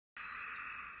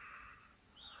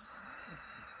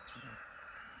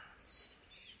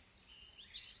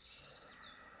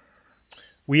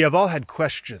We have all had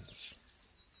questions.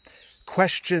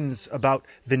 Questions about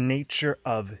the nature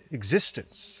of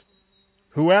existence.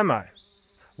 Who am I?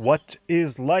 What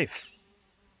is life?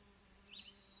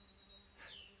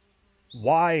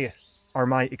 Why are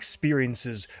my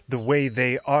experiences the way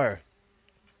they are?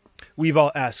 We've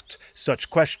all asked such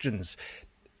questions,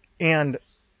 and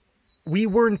we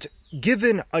weren't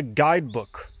given a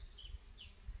guidebook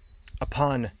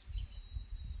upon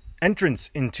entrance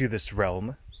into this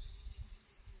realm.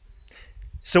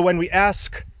 So when we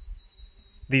ask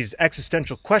these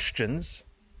existential questions,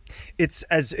 it's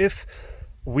as if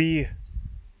we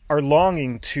are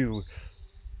longing to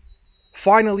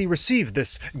finally receive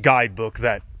this guidebook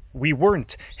that we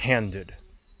weren't handed.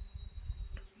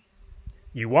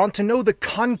 You want to know the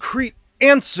concrete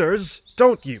answers,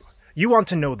 don't you? You want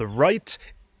to know the right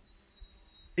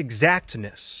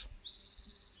exactness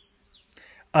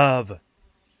of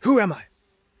who am I?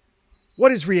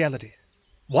 What is reality?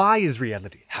 Why is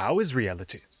reality? How is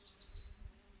reality?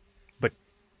 But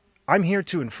I'm here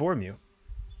to inform you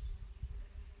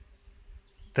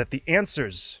that the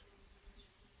answers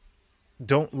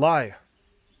don't lie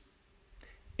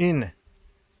in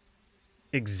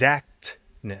exactitudes,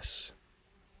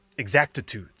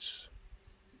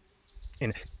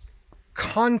 in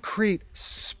concrete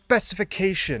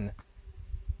specification.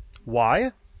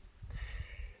 Why?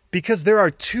 Because there are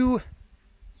two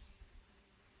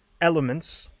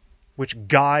elements which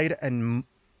guide and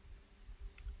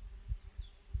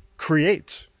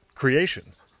creation.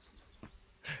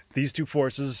 These two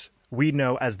forces we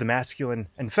know as the masculine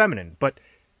and feminine, but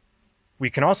we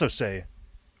can also say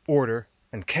order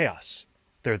and chaos.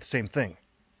 They're the same thing.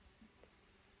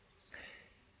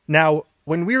 Now,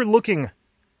 when we're looking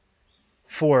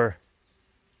for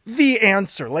the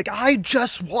answer, like I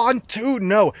just want to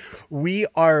know, we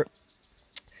are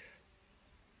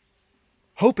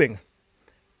hoping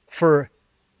for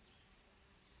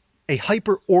a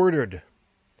hyper-ordered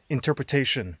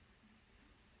interpretation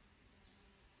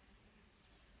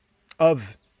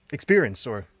of experience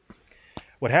or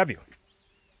what have you.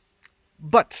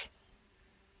 But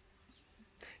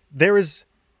there is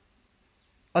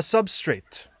a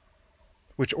substrate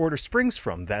which order springs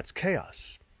from. That's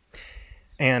chaos.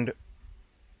 And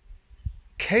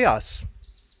chaos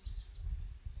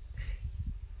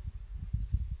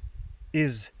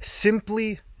is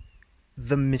simply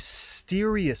the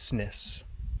mysteriousness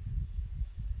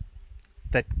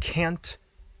that can't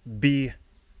be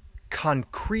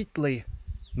concretely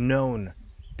known,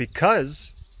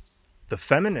 because the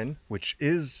feminine, which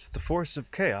is the force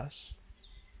of chaos,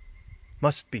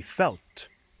 must be felt.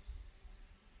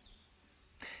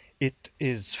 It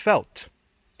is felt,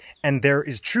 and there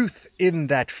is truth in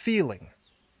that feeling,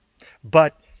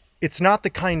 but it's not the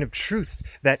kind of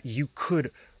truth that you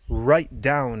could write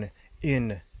down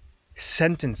in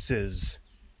sentences,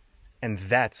 and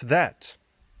that's that.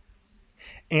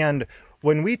 And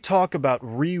when we talk about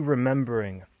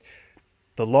re-remembering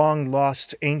the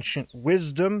long-lost ancient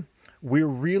wisdom, we're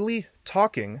really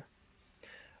talking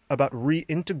about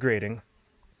reintegrating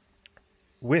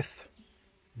with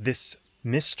this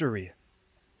mystery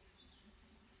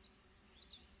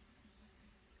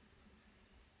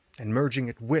and merging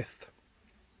it with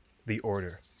the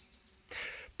order.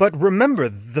 But remember,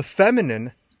 the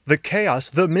feminine, the chaos,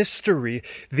 the mystery,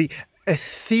 the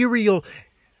etherealness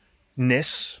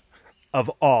of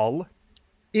all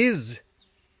is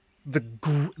the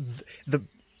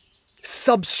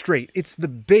substrate. It's the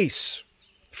base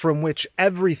from which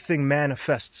everything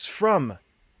manifests from.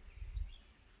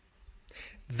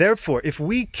 Therefore, if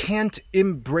we can't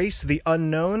embrace the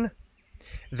unknown,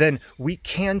 then we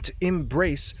can't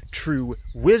embrace true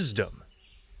wisdom.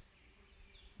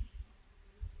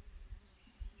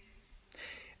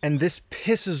 And this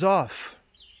pisses off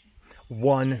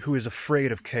one who is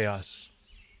afraid of chaos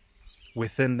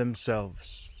within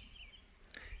themselves,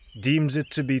 deems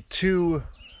it to be too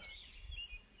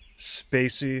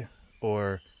spacey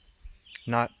or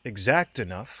not exact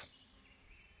enough.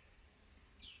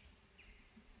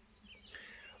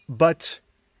 But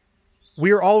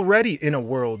we're already in a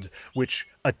world which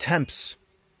attempts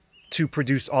to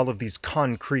produce all of these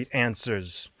concrete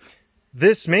answers.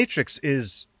 This matrix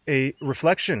is a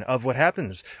reflection of what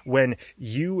happens when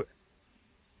you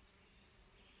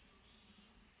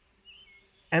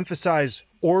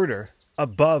emphasize order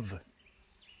above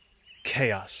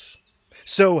chaos.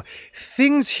 So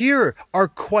things here are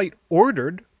quite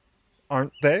ordered,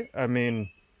 aren't they? I mean,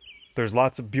 there's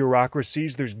lots of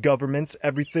bureaucracies, there's governments,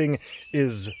 everything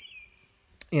is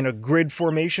in a grid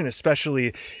formation,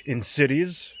 especially in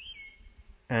cities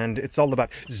And it's all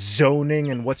about zoning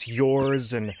and what's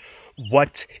yours and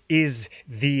what is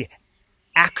the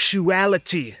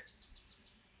actuality,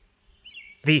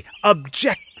 the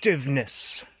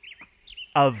objectiveness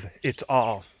of it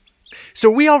all. So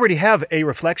we already have a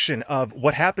reflection of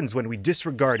what happens when we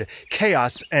disregard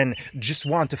chaos and just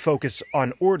want to focus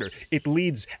on order. It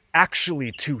leads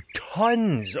actually to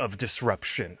tons of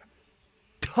disruption.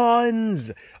 Tons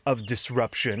of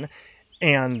disruption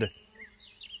and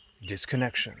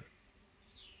disconnection.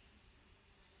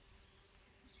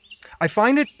 I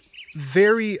find it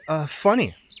very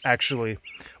funny, actually,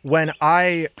 when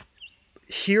I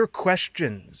hear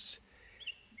questions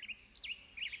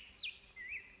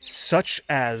such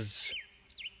as,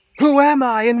 who am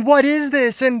I and what is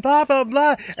this and blah blah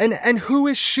blah, and who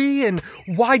is she and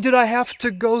why did I have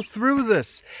to go through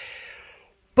this?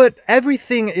 But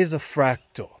everything is a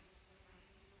fractal,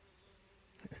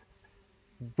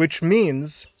 which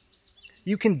means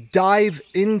you can dive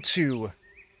into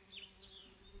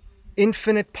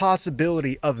infinite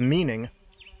possibility of meaning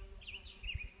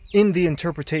in the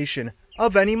interpretation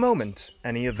of any moment,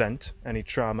 any event, any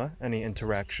trauma, any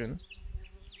interaction,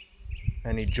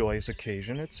 any joyous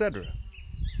occasion, etc.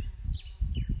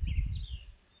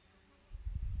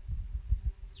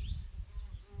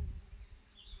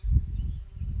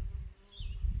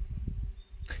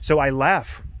 So I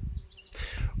laugh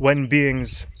when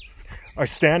beings are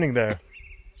standing there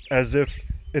as if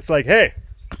it's like, hey,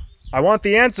 I want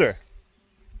the answer.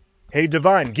 Hey,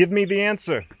 divine, give me the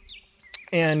answer.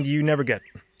 And you never get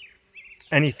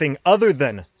anything other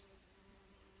than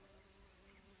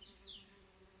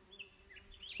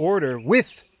order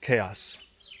with chaos.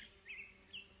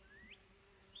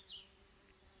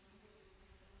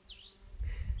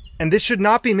 And this should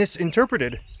not be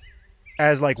misinterpreted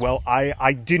as like, well,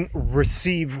 I didn't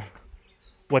receive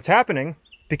what's happening,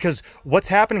 because what's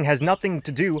happening has nothing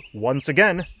to do, once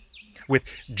again, with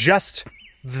just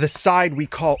the side we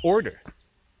call order.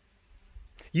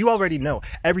 You already know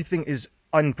everything is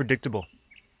unpredictable.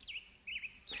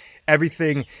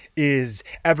 Everything is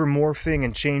ever morphing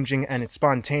and changing, and it's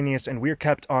spontaneous, and we're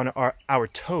kept on our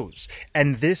toes.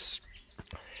 And this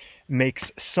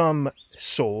makes some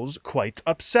souls quite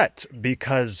upset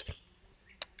because,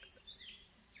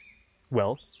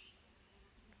 well,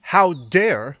 how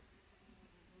dare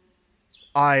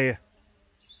I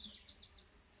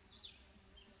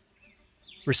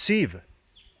receive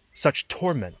such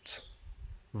torment,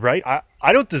 right?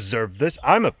 I don't deserve this.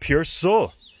 I'm a pure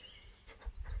soul.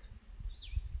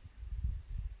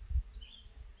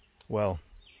 Well,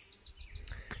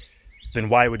 then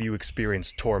why would you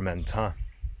experience torment, huh?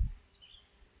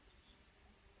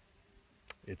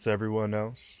 It's everyone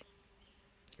else.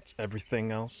 It's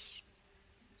everything else.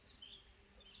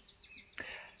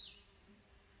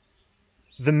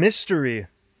 The mystery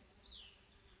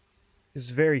is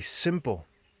very simple,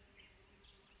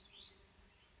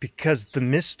 because the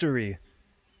mystery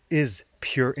is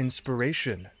pure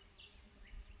inspiration,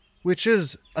 which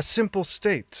is a simple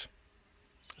state.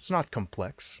 It's not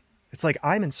complex. It's like,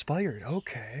 I'm inspired,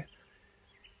 okay.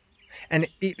 And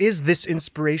it is this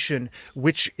inspiration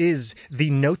which is the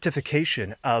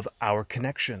notification of our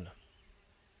connection.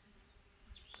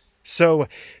 So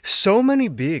many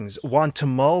beings want to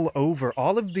mull over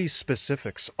all of these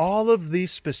specifics,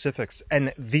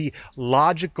 and the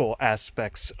logical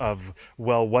aspects of,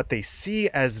 well, what they see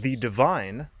as the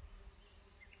divine.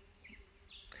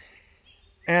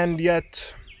 And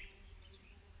yet,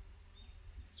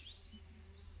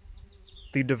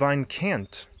 the divine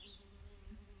can't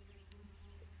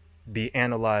be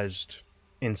analyzed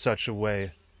in such a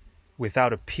way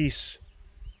without a piece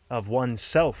of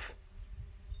oneself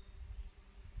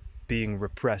being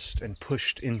repressed and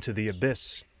pushed into the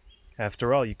abyss.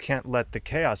 After all, you can't let the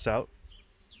chaos out.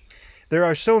 There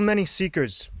are so many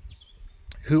seekers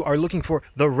who are looking for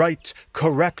the right,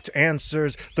 correct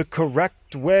answers, the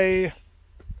correct way,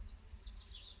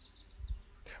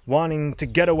 wanting to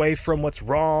get away from what's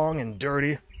wrong and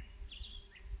dirty.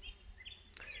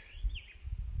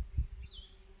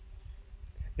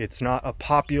 It's not a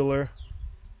popular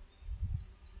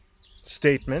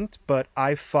statement, but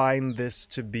I find this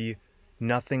to be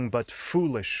nothing but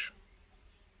foolish.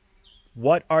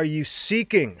 What are you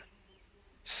seeking?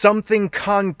 Something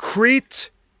concrete?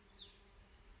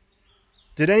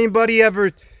 Did anybody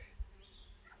ever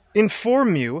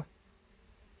inform you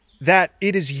that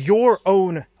it is your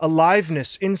own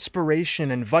aliveness,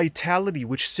 inspiration, and vitality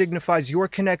which signifies your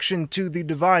connection to the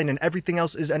divine, and everything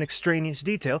else is an extraneous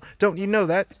detail? Don't you know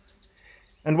that?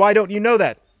 And why don't you know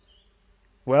that?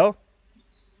 Well,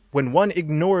 when one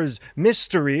ignores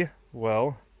mystery,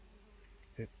 well,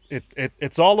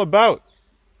 it's all about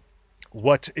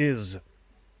what is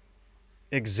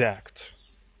exact.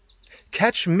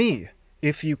 Catch me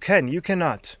if you can. You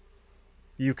cannot.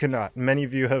 You cannot. Many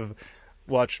of you have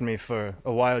watched me for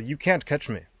a while. You can't catch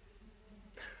me.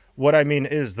 What I mean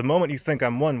is, the moment you think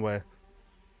I'm one way,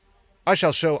 I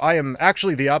shall show I am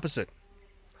actually the opposite.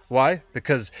 Why?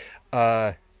 Because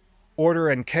order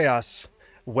and chaos,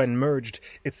 when merged,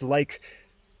 it's like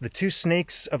the two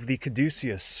snakes of the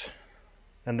caduceus.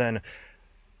 And then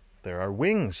there are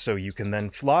wings, so you can then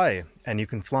fly, and you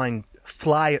can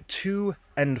fly to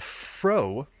and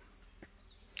fro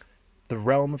the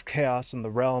realm of chaos and the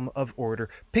realm of order,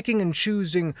 picking and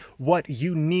choosing what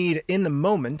you need in the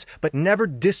moment, but never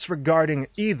disregarding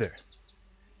either.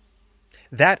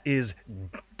 That is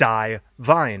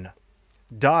divine.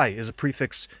 Di is a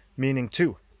prefix meaning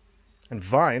two. And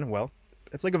vine, well,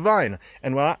 it's like a vine.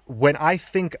 And when I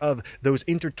think of those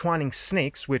intertwining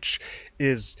snakes, which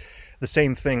is the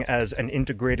same thing as an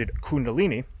integrated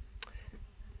kundalini,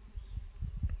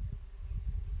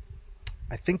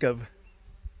 I think of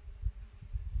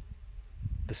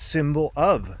the symbol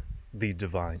of the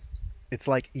divine. It's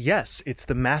like, yes, it's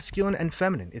the masculine and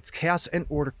feminine. It's chaos and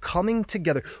order coming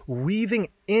together, weaving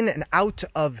in and out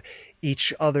of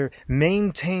each other,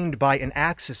 maintained by an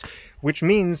axis, which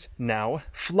means now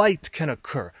flight can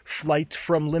occur. Flight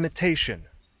from limitation.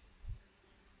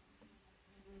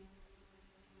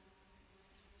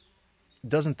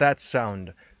 Doesn't that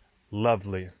sound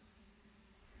lovely?